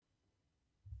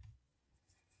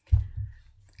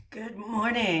Good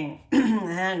morning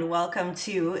and welcome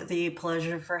to the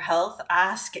Pleasure for Health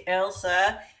Ask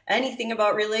Elsa Anything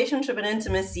About Relationship and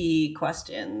Intimacy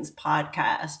Questions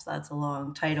podcast. That's a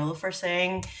long title for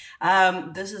saying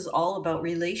this is all about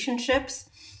relationships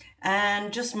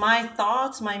and just my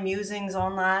thoughts, my musings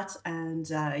on that. And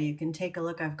you can take a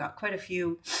look. I've got quite a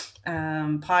few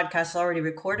podcasts already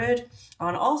recorded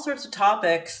on all sorts of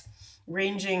topics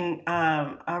ranging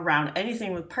around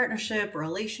anything with partnership,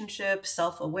 relationships,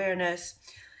 self-awareness.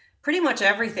 Pretty much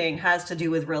everything has to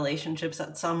do with relationships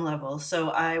at some level. So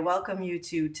I welcome you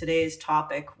to today's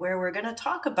topic where we're going to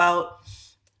talk about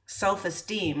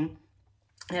self-esteem.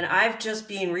 And I've just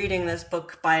been reading this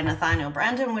book by Nathaniel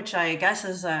Branden, which I guess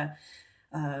is a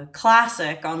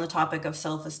classic on the topic of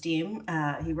self-esteem.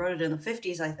 He wrote it in the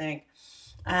 50s, I think.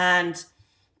 And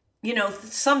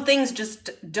some things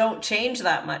just don't change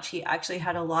that much. He actually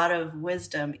had a lot of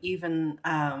wisdom, even,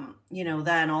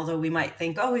 then, although we might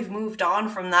think, oh, we've moved on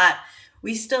from that,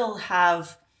 we still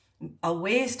have a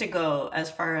ways to go as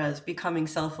far as becoming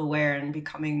self-aware and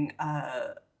becoming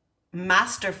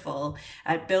masterful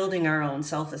at building our own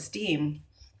self-esteem.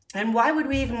 And why would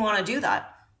we even want to do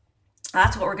that?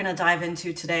 That's what we're going to dive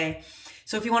into today.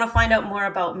 So if you want to find out more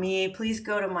about me, please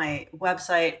go to my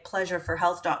website,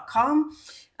 pleasureforhealth.com.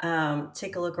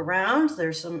 Take a look around.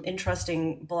 There's some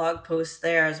interesting blog posts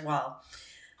there as well.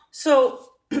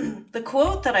 So the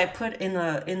quote that I put in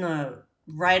the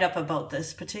write-up about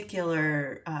this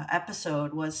particular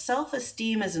episode was,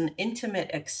 self-esteem is an intimate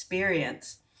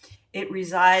experience. It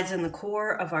resides in the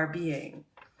core of our being.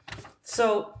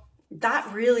 So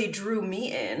that really drew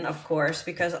me in, of course,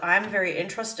 because I'm very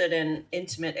interested in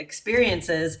intimate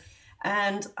experiences.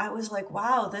 And I was like,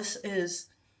 wow, this is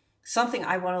something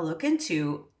I want to look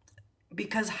into,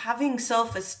 because having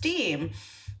self-esteem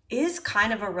is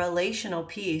kind of a relational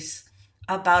piece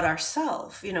about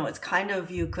ourself. It's kind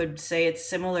of, you could say it's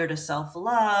similar to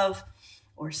self-love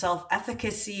or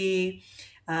self-efficacy,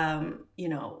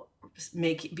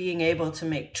 being able to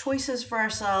make choices for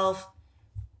ourselves,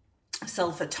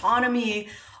 self-autonomy,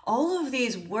 all of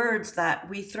these words that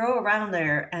we throw around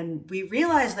there and we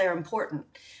realize they're important,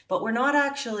 but we're not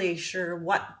actually sure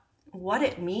what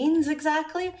it means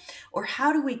exactly, or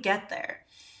how do we get there.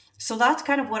 So that's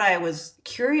kind of what I was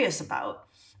curious about.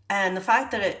 And the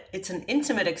fact that it's an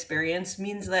intimate experience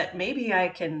means that maybe I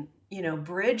can,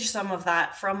 bridge some of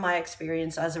that from my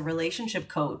experience as a relationship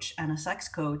coach and a sex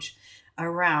coach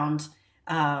around,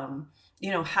 how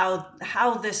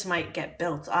this might get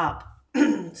built up.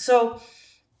 So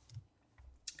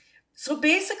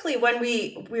basically when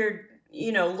we're,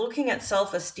 looking at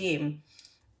self-esteem,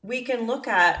 we can look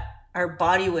at our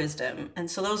body wisdom. And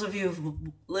so those of you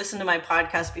who've listened to my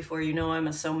podcast before, I'm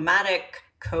a somatic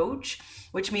coach,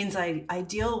 which means I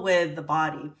deal with the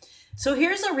body. So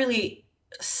here's a really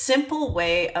simple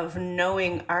way of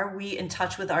knowing, are we in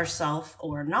touch with ourselves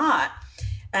or not?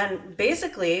 And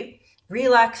basically,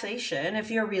 relaxation,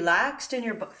 if you're relaxed in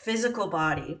your physical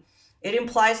body, it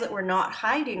implies that we're not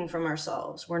hiding from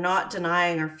ourselves. We're not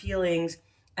denying our feelings,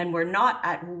 and we're not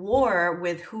at war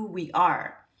with who we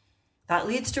are. That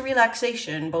leads to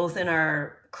relaxation, both in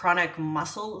our chronic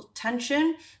muscle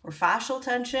tension or fascial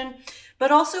tension,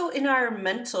 but also in our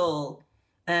mental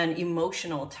and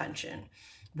emotional tension.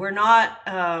 We're not,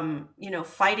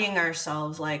 fighting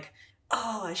ourselves like,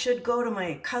 oh, I should go to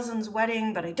my cousin's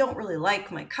wedding, but I don't really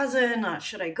like my cousin.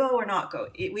 Should I go or not go?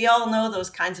 We all know those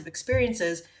kinds of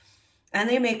experiences, and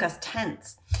they make us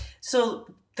tense. So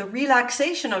the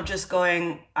relaxation of just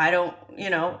going,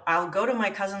 I'll go to my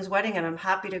cousin's wedding and I'm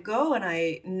happy to go, and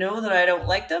I know that I don't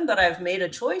like them, but I've made a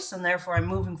choice and therefore I'm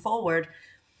moving forward.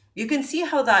 You can see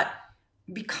how that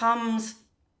becomes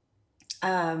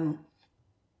a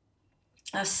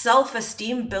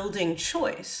self-esteem building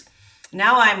choice.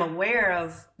 Now I'm aware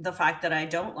of the fact that I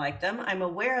don't like them. I'm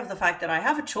aware of the fact that I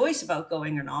have a choice about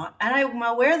going or not. And I'm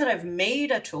aware that I've made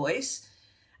a choice.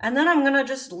 And then I'm going to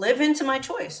just live into my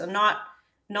choice and not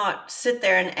sit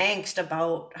there in angst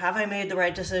about, have I made the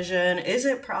right decision? Is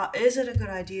it a good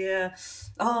idea?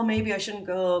 Oh, maybe I shouldn't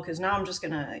go because now I'm just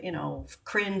going to,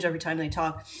 cringe every time they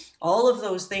talk. All of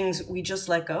those things we just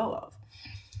let go of.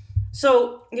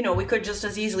 So, we could just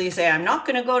as easily say, I'm not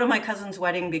going to go to my cousin's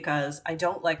wedding because I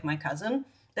don't like my cousin.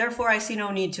 Therefore, I see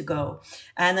no need to go.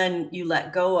 And then you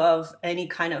let go of any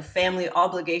kind of family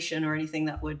obligation or anything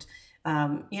that would,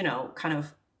 kind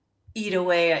of eat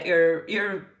away at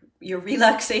your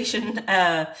relaxation,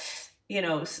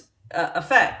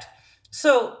 effect.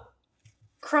 So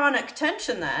chronic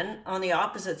tension then, on the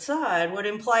opposite side, would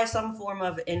imply some form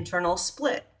of internal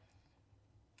split,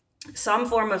 some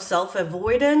form of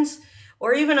self-avoidance,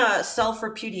 or even a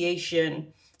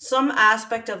self-repudiation, Some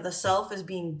aspect of the self is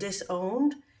being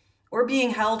disowned or being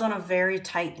held on a very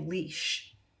tight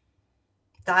leash.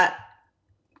 That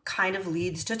kind of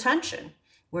leads to tension.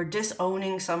 We're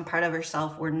disowning some part of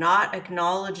ourselves. We're not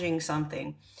acknowledging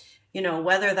something.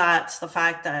 Whether that's the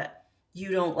fact that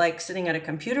you don't like sitting at a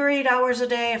computer 8 hours a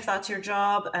day, if that's your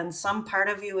job, and some part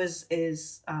of you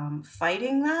is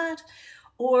fighting that,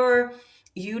 or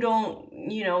you don't,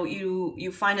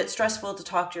 you find it stressful to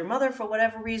talk to your mother for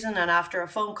whatever reason, and after a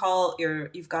phone call,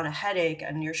 you've got a headache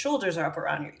and your shoulders are up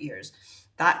around your ears.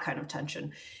 That kind of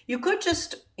tension. You could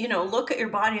just, look at your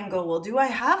body and go, well, do I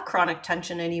have chronic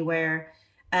tension anywhere?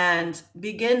 And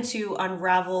begin to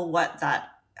unravel what that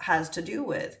has to do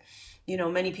with.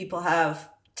 Many people have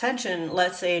tension,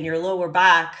 let's say in your lower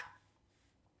back.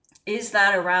 Is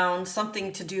that around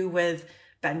something to do with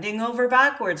bending over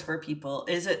backwards for people?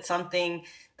 Is it something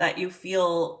that you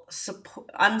feel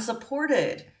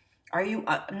unsupported? Are you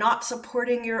not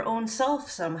supporting your own self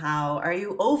somehow? Are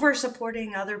you over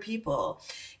supporting other people?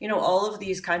 All of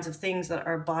these kinds of things that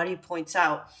our body points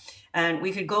out. And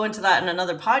we could go into that in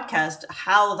another podcast,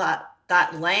 how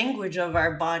that language of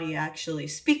our body actually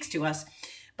speaks to us.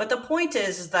 But the point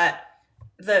is that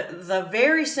the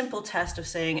very simple test of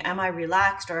saying, am I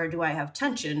relaxed or do I have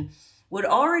tension, would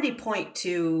already point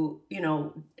to,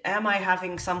 am I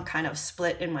having some kind of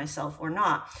split in myself or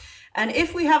not? And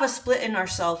if we have a split in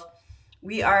ourself,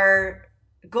 we are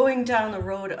going down the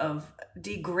road of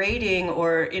degrading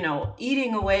or,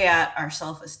 eating away at our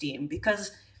self-esteem,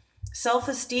 because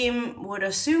self-esteem would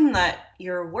assume that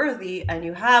you're worthy and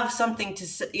you have something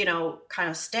to, kind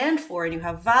of stand for, and you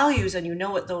have values and you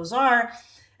know what those are,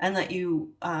 and that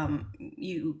you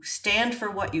stand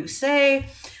for what you say,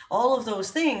 all of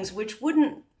those things, which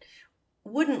wouldn't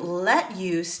let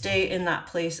you stay in that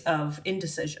place of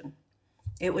indecision.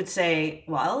 It would say,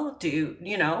 well,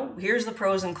 here's the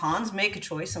pros and cons, make a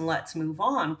choice and let's move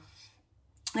on.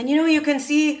 And, you can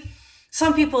see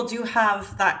some people do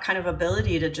have that kind of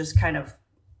ability to just kind of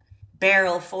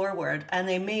barrel forward, and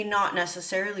they may not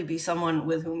necessarily be someone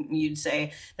with whom you'd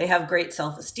say they have great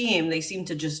self-esteem. They seem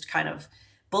to just kind of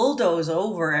bulldoze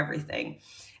over everything.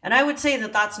 And I would say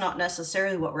that that's not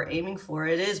necessarily what we're aiming for.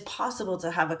 It is possible to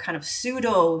have a kind of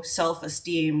pseudo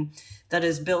self-esteem that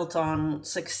is built on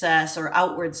success or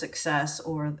outward success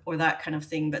or that kind of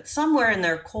thing. But somewhere in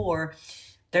their core,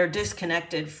 they're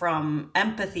disconnected from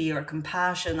empathy or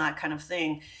compassion, that kind of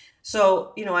thing.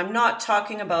 So, I'm not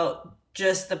talking about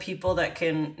just the people that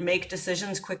can make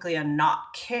decisions quickly and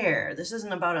not care. This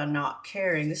isn't about a not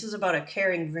caring. This is about a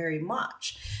caring very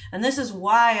much. And this is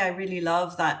why I really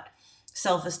love that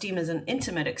self-esteem is an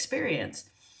intimate experience.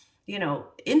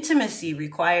 Intimacy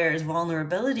requires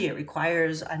vulnerability. It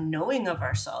requires a knowing of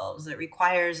ourselves. It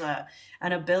requires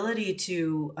an ability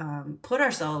to put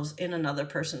ourselves in another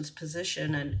person's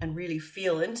position and really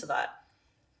feel into that.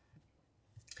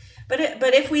 But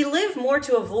if we live more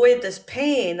to avoid this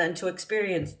pain than to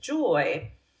experience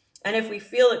joy, and if we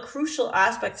feel that crucial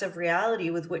aspects of reality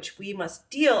with which we must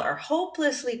deal are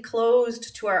hopelessly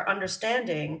closed to our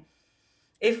understanding,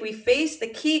 if we face the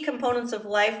key components of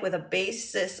life with a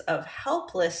basis of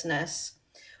helplessness,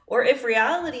 or if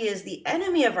reality is the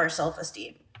enemy of our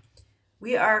self-esteem,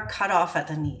 we are cut off at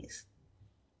the knees.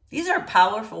 These are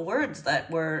powerful words that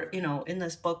were, in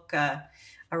this book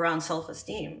around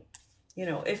self-esteem.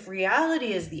 If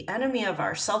reality is the enemy of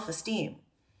our self-esteem,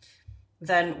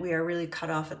 then we are really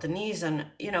cut off at the knees. And,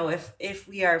 if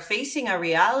we are facing a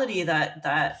reality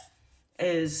that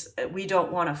is we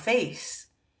don't want to face,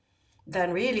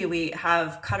 then really we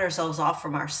have cut ourselves off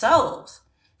from ourselves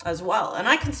as well. And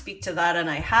I can speak to that, and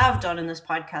I have done in this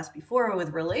podcast before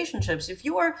with relationships. If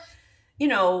you are, in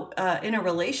a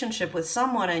relationship with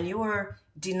someone and you are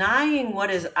denying what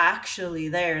is actually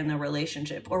there in the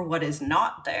relationship or what is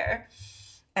not there,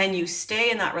 and you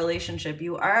stay in that relationship,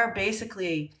 you are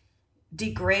basically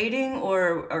degrading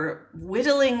or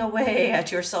whittling away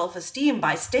at your self-esteem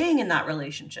by staying in that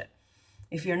relationship.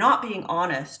 If you're not being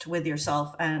honest with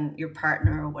yourself and your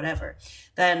partner or whatever,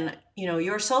 then,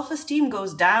 your self-esteem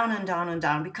goes down and down and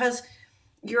down because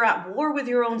you're at war with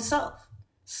your own self.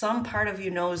 Some part of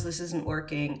you knows this isn't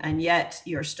working, and yet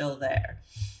you're still there.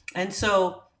 And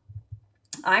so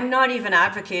I'm not even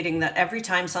advocating that every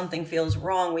time something feels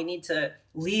wrong, we need to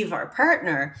leave our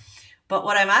partner. But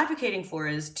what I'm advocating for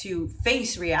is to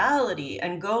face reality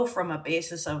and go from a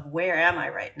basis of where am I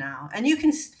right now? And you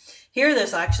can hear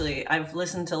this, actually. I've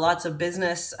listened to lots of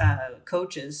business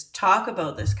coaches talk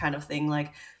about this kind of thing,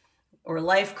 or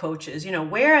life coaches,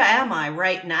 where am I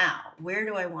right now? Where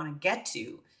do I want to get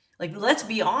to? Let's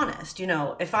be honest,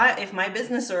 if my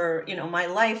business or, my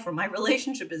life or my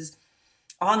relationship is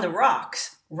on the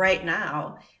rocks, right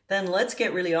now, then let's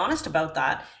get really honest about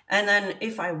that. And then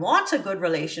if I want a good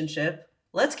relationship,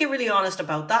 let's get really honest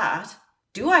about that.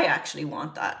 Do I actually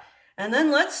want that? And then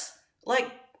let's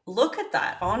like look at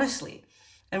that honestly.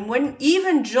 And when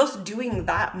even just doing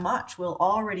that much will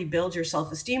already build your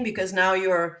self-esteem, because now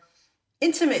you're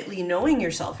intimately knowing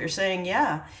yourself. You're saying,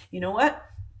 yeah, you know what?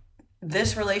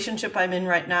 This relationship I'm in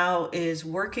right now is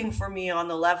working for me on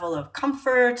the level of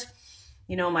comfort.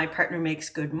 You know, my partner makes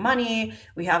good money.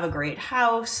 We have a great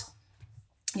house.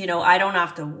 You know, I don't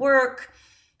have to work,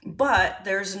 but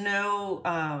there's no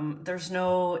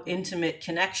intimate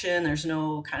connection. There's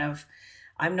no kind of,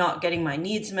 I'm not getting my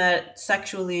needs met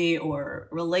sexually or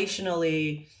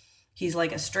relationally. He's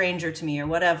like a stranger to me or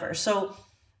whatever. So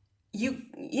you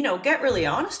know, get really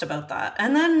honest about that.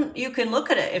 And then you can look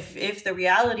at it. If the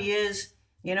reality is,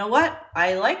 you know what,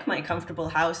 I like my comfortable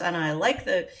house and I like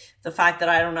the fact that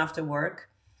I don't have to work,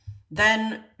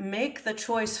 then make the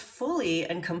choice fully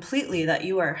and completely that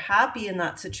you are happy in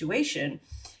that situation.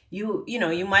 You know,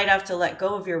 you might have to let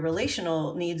go of your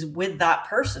relational needs with that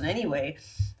person anyway,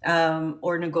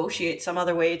 or negotiate some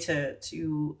other way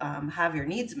to have your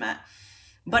needs met.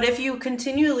 But if you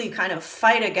continually kind of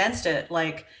fight against it,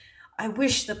 like, I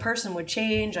wish the person would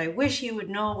change. I wish he would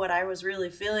know what I was really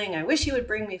feeling. I wish he would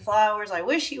bring me flowers. I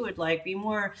wish he would like be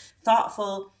more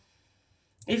thoughtful.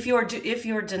 If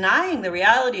you're denying the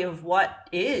reality of what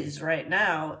is right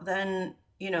now, then,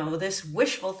 you know, this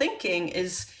wishful thinking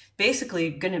is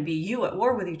basically going to be you at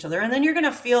war with each other. And then you're going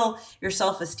to feel your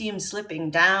self-esteem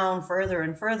slipping down further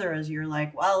and further as you're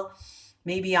like, well,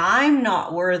 maybe I'm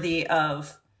not worthy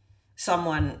of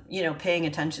someone, you know, paying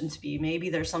attention to me.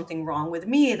 Maybe there's something wrong with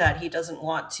me that he doesn't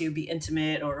want to be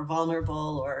intimate or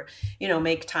vulnerable or, you know,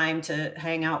 make time to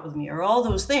hang out with me or all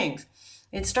those things.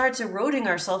 It starts eroding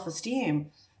our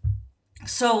self-esteem.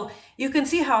 So you can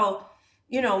see how,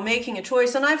 you know, making a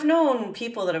choice, and I've known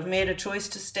people that have made a choice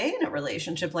to stay in a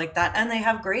relationship like that, and they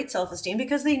have great self-esteem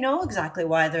because they know exactly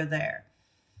why they're there.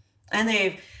 And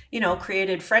they've, you know,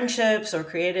 created friendships or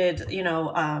created, you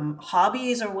know,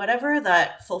 hobbies or whatever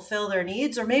that fulfill their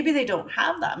needs. Or maybe they don't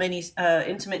have that many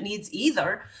intimate needs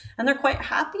either, and they're quite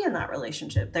happy in that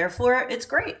relationship. Therefore, it's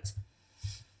great.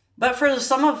 But for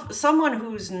someone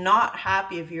who's not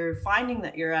happy, if you're finding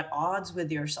that you're at odds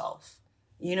with yourself,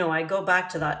 you know, I go back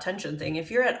to that tension thing.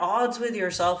 If you're at odds with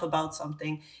yourself about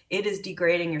something, it is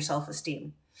degrading your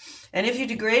self-esteem. And if you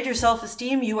degrade your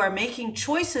self-esteem, you are making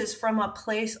choices from a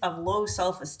place of low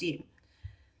self-esteem,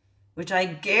 which I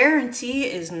guarantee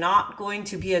is not going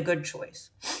to be a good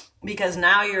choice, because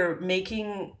now you're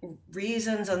making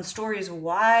reasons and stories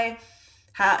why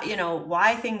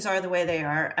things are the way they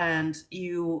are, and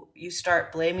you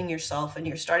start blaming yourself, and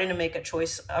you're starting to make a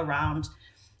choice around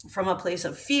from a place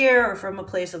of fear or from a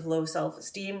place of low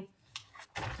self-esteem,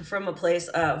 from a place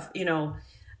of, you know,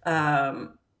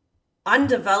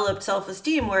 undeveloped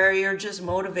self-esteem, where you're just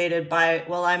motivated by,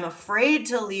 well, I'm afraid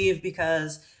to leave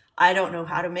because I don't know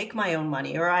how to make my own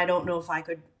money, or I don't know if I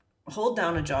could hold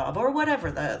down a job, or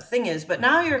whatever the thing is. But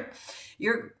now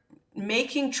you're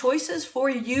making choices for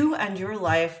you and your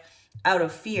life out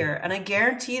of fear. And I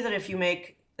guarantee that if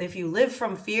you live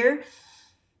from fear,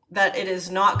 that it is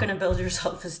not going to build your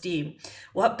self-esteem.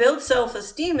 What builds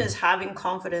self-esteem is having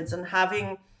confidence and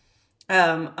having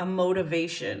a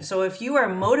motivation. So if you are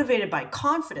motivated by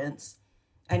confidence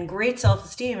and great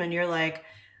self-esteem, and you're like,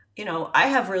 you know, I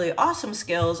have really awesome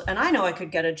skills and I know I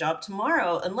could get a job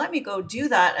tomorrow, and let me go do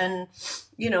that, and,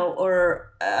 you know,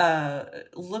 or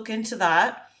look into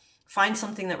that, find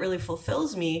something that really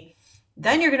fulfills me,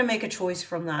 then you're going to make a choice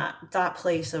from that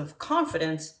place of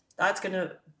confidence. That's going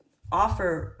to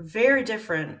offer very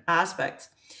different aspects.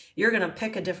 You're going to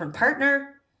pick a different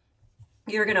partner.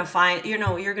 You're going to find, you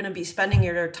know, you're going to be spending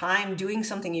your time doing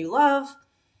something you love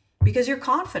because you're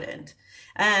confident.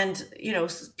 And, you know,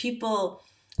 people,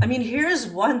 I mean, here's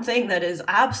one thing that is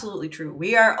absolutely true.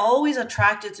 We are always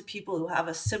attracted to people who have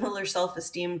a similar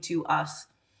self-esteem to us.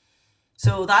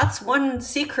 So that's one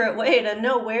secret way to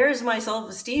know, where is my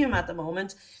self-esteem at the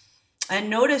moment?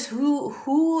 And notice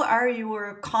who are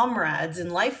your comrades in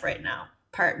life right now?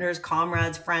 Partners,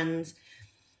 comrades, friends.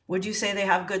 Would you say they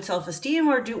have good self-esteem,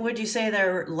 or would you say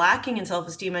they're lacking in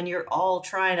self-esteem and you're all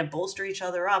trying to bolster each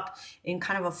other up in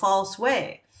kind of a false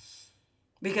way?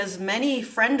 Because many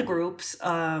friend groups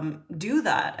do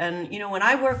that. And, you know, when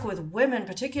I work with women,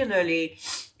 particularly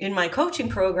in my coaching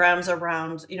programs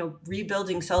around, you know,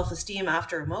 rebuilding self-esteem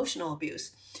after emotional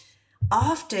abuse,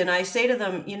 often I say to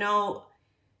them, you know,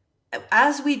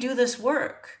 as we do this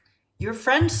work, your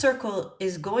friend circle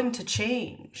is going to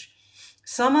change.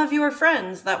 Some of your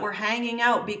friends that were hanging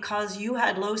out because you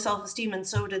had low self-esteem and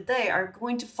so did they are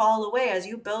going to fall away as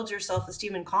you build your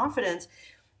self-esteem and confidence.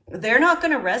 They're not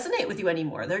going to resonate with you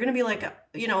anymore. They're going to be like,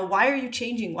 why are you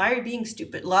changing? Why are you being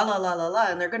stupid? La la la la la.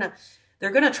 And they're going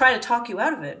to try to talk you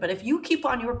out of it. But if you keep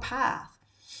on your path,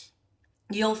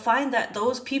 you'll find that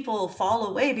those people fall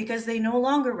away because they no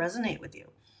longer resonate with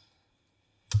you.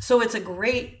 So it's a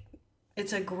great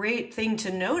thing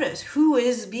to notice who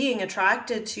is being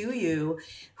attracted to you,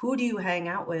 who do you hang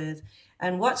out with,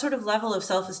 and what sort of level of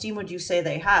self-esteem would you say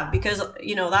they have? Because,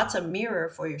 that's a mirror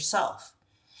for yourself.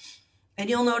 And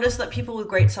you'll notice that people with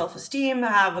great self-esteem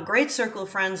have a great circle of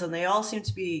friends and they all seem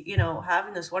to be,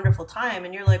 having this wonderful time.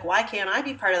 And you're like, why can't I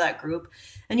be part of that group?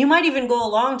 And you might even go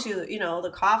along to,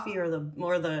 the coffee or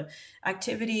the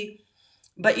activity,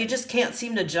 but you just can't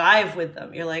seem to jive with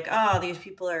them. You're like, oh, these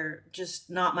people are just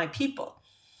not my people.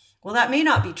 Well, that may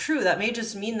not be true. That may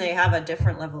just mean they have a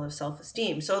different level of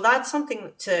self-esteem. So that's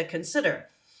something to consider.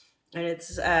 And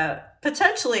it's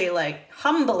potentially like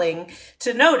humbling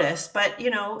to notice, but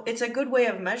it's a good way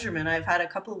of measurement. I've had a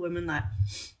couple of women that,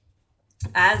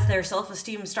 as their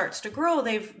self-esteem starts to grow,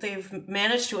 they've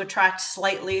managed to attract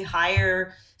slightly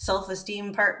higher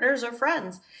self-esteem partners or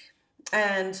friends.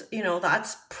 And,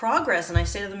 that's progress. And I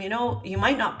say to them, you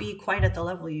might not be quite at the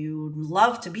level you would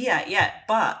love to be at yet,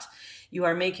 but you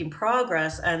are making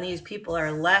progress. And these people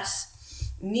are less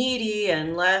needy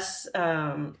and less,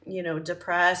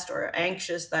 depressed or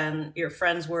anxious than your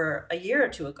friends were a year or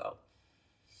two ago.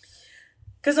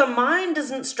 Because a mind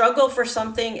doesn't struggle for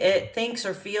something it thinks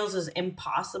or feels is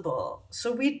impossible.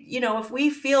 So if we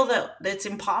feel that it's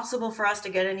impossible for us to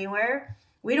get anywhere,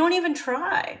 we don't even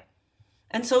try.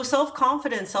 And so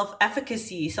self-confidence,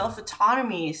 self-efficacy,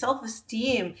 self-autonomy,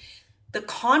 self-esteem, the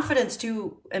confidence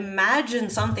to imagine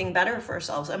something better for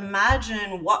ourselves,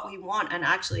 imagine what we want and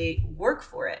actually work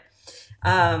for it,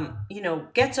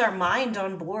 gets our mind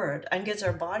on board and gets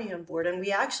our body on board. And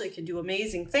we actually can do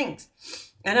amazing things.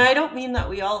 And I don't mean that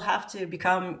we all have to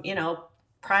become,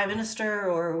 prime minister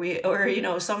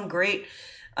or some great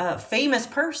famous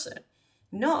person.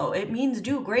 No, it means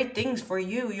do great things for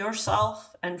you,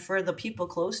 yourself, and for the people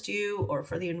close to you or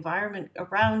for the environment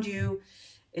around you.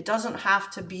 It doesn't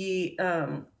have to be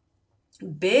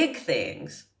big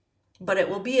things, but it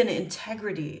will be an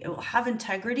integrity. It will have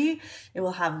integrity. It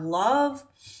will have love,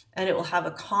 and it will have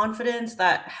a confidence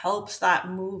that helps that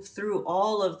move through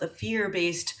all of the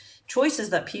fear-based choices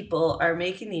that people are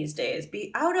making these days.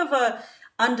 Be out of a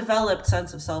undeveloped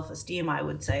sense of self-esteem, I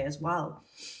would say, as well.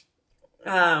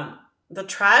 The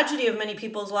tragedy of many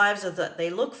people's lives is that they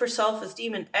look for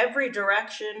self-esteem in every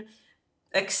direction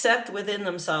except within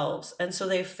themselves. And so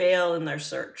they fail in their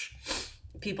search.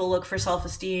 People look for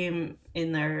self-esteem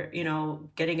in their,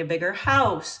 getting a bigger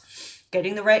house,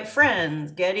 getting the right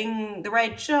friends, getting the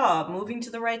right job, moving to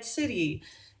the right city,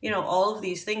 all of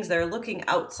these things. They're looking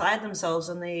outside themselves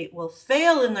and they will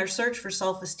fail in their search for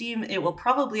self-esteem. It will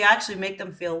probably actually make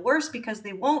them feel worse because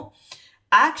they won't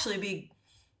actually be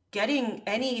getting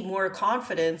any more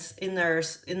confidence in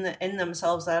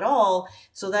themselves at all.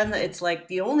 So then it's like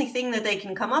the only thing that they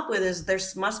can come up with is there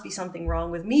must be something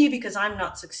wrong with me because I'm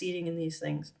not succeeding in these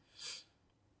things.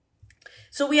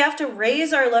 So we have to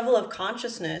raise our level of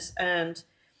consciousness and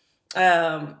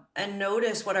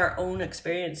notice what our own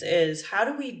experience is. How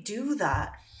do we do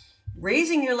that?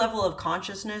 Raising your level of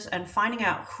consciousness and finding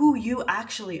out who you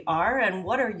actually are and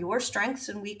what are your strengths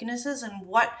and weaknesses and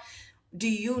what do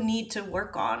you need to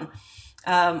work on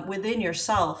within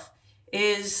yourself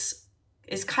is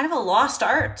kind of a lost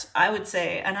art, I would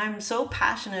say. And I'm so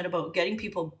passionate about getting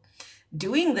people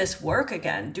doing this work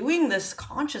again, doing this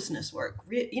consciousness work,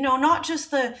 not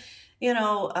just the,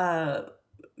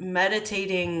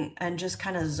 meditating and just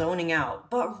kind of zoning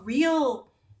out, but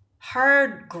real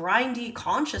hard, grindy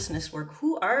consciousness work.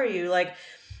 Who are you? Like,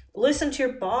 listen to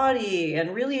your body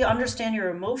and really understand your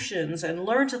emotions and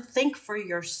learn to think for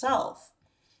yourself.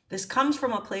 This comes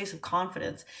from a place of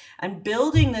confidence, and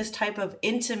building this type of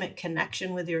intimate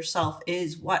connection with yourself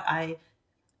is what I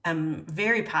am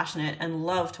very passionate and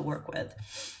love to work with.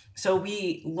 So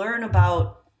we learn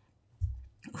about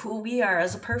who we are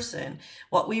as a person,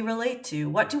 what we relate to,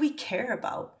 what do we care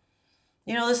about?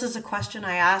 This is a question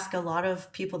I ask a lot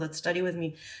of people that study with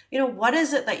me. What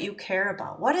is it that you care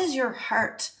about? What is your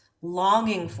heart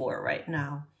longing for right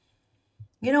now?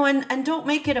 And don't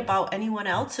make it about anyone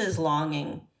else's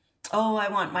longing. Oh, I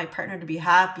want my partner to be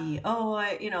happy.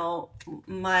 Oh,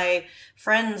 my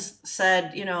friends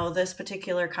said, this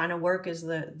particular kind of work is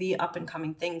the up and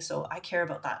coming thing, so I care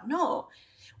about that. No.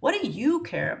 What do you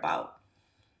care about?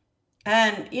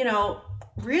 And,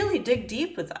 really dig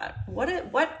deep with that.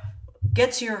 What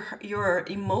gets your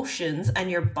emotions and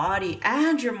your body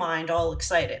and your mind all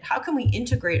excited? How can we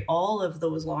integrate all of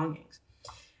those longings?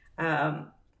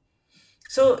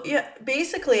 So yeah,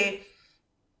 basically,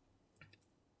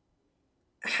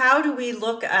 how do we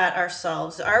look at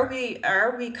ourselves? Are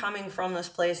we coming from this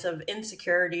place of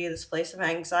insecurity, this place of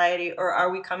anxiety, or are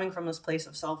we coming from this place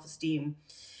of self-esteem?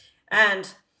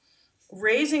 And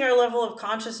raising our level of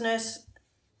consciousness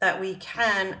that we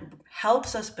can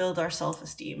helps us build our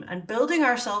self-esteem. And building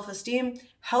our self-esteem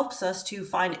helps us to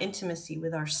find intimacy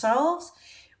with ourselves,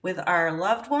 with our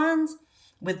loved ones,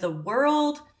 with the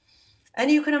world. And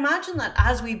you can imagine that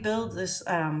as we build this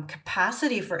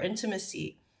capacity for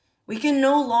intimacy, we can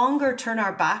no longer turn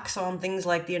our backs on things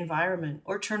like the environment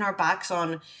or turn our backs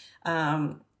on,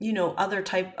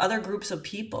 other groups of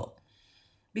people.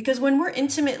 Because when we're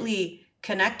intimately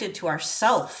connected to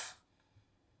ourself,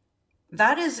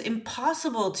 that is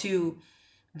impossible to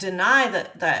deny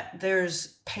that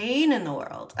there's pain in the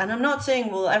world. And I'm not saying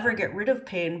we'll ever get rid of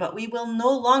pain, but we will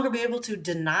no longer be able to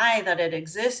deny that it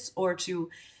exists, or to,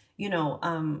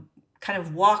 kind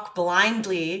of walk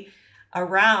blindly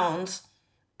around,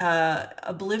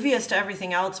 oblivious to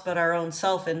everything else but our own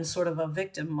self in sort of a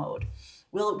victim mode.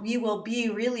 We will be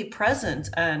really present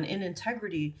and in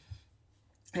integrity,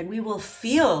 and we will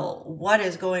feel what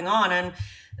is going on.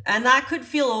 And that could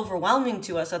feel overwhelming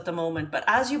to us at the moment. But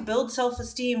as you build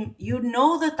self-esteem, you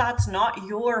know that that's not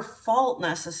your fault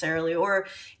necessarily, or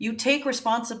you take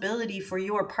responsibility for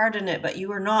your part in it, but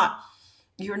you're not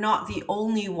the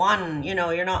only one.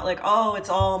 You're not like, oh, it's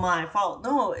all my fault.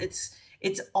 No, it's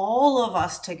all of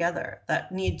us together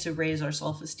that need to raise our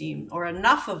self-esteem, or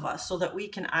enough of us so that we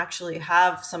can actually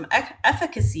have some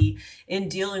efficacy in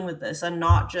dealing with this, and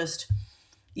not just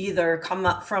either come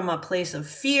up from a place of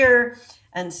fear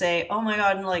and say, oh my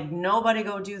God, and like, nobody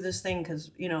go do this thing. Because,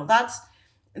 that's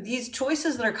these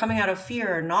choices that are coming out of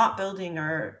fear are not building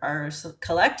our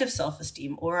collective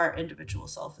self-esteem or our individual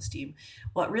self-esteem.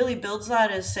 What really builds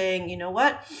that is saying, you know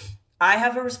what? I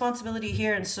have a responsibility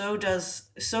here, and so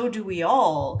do we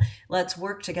all. Let's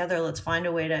work together. Let's find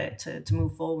a way to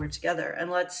move forward together, and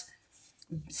let's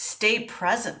stay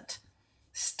present.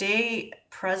 Stay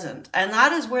present. And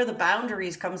that is where the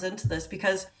boundaries comes into this,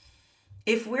 because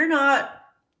if we're not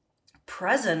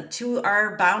present to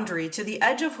our boundary, to the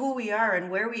edge of who we are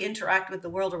and where we interact with the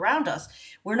world around us,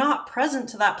 we're not present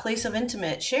to that place of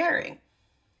intimate sharing.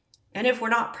 And if we're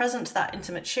not present to that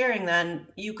intimate sharing, then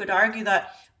you could argue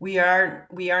that we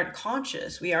aren't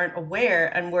conscious, we aren't aware,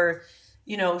 and we're,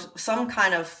 some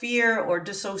kind of fear or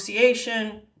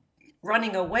dissociation,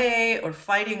 running away or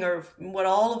fighting, or what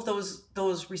all of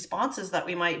those responses that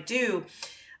we might do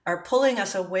are pulling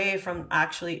us away from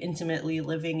actually intimately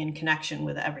living in connection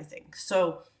with everything.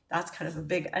 So that's kind of a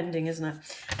big ending, isn't it?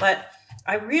 But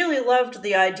I really loved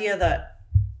the idea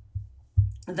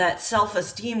that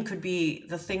self-esteem could be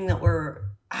the thing that we're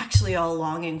actually all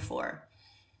longing for.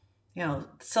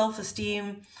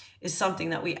 Self-esteem is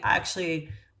something that we actually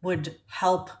would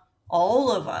help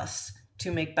all of us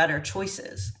to make better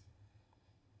choices.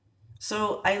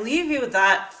 So I leave you with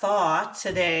that thought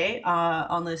today,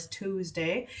 on this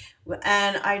Tuesday,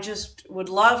 and I just would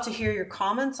love to hear your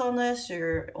comments on this,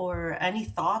 or any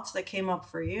thoughts that came up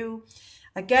for you.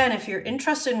 Again, if you're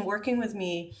interested in working with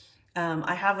me,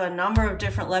 I have a number of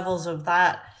different levels of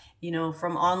that,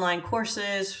 from online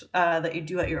courses that you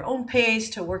do at your own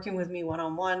pace, to working with me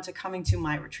one-on-one, to coming to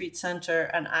my retreat center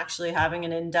and actually having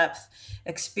an in-depth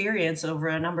experience over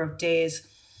a number of days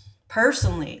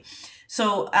personally.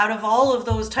 So out of all of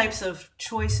those types of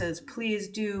choices, please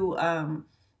do,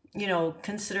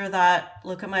 consider that.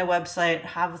 Look at my website,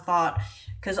 have a thought,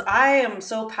 because I am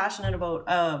so passionate about,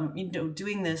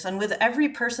 doing this. And with every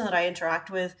person that I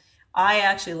interact with, I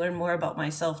actually learn more about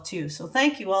myself too. So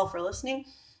thank you all for listening.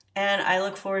 And I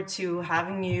look forward to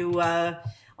having you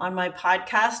on my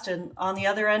podcast and on the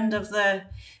other end of the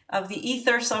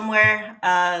ether somewhere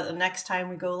the next time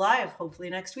we go live, hopefully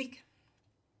next week.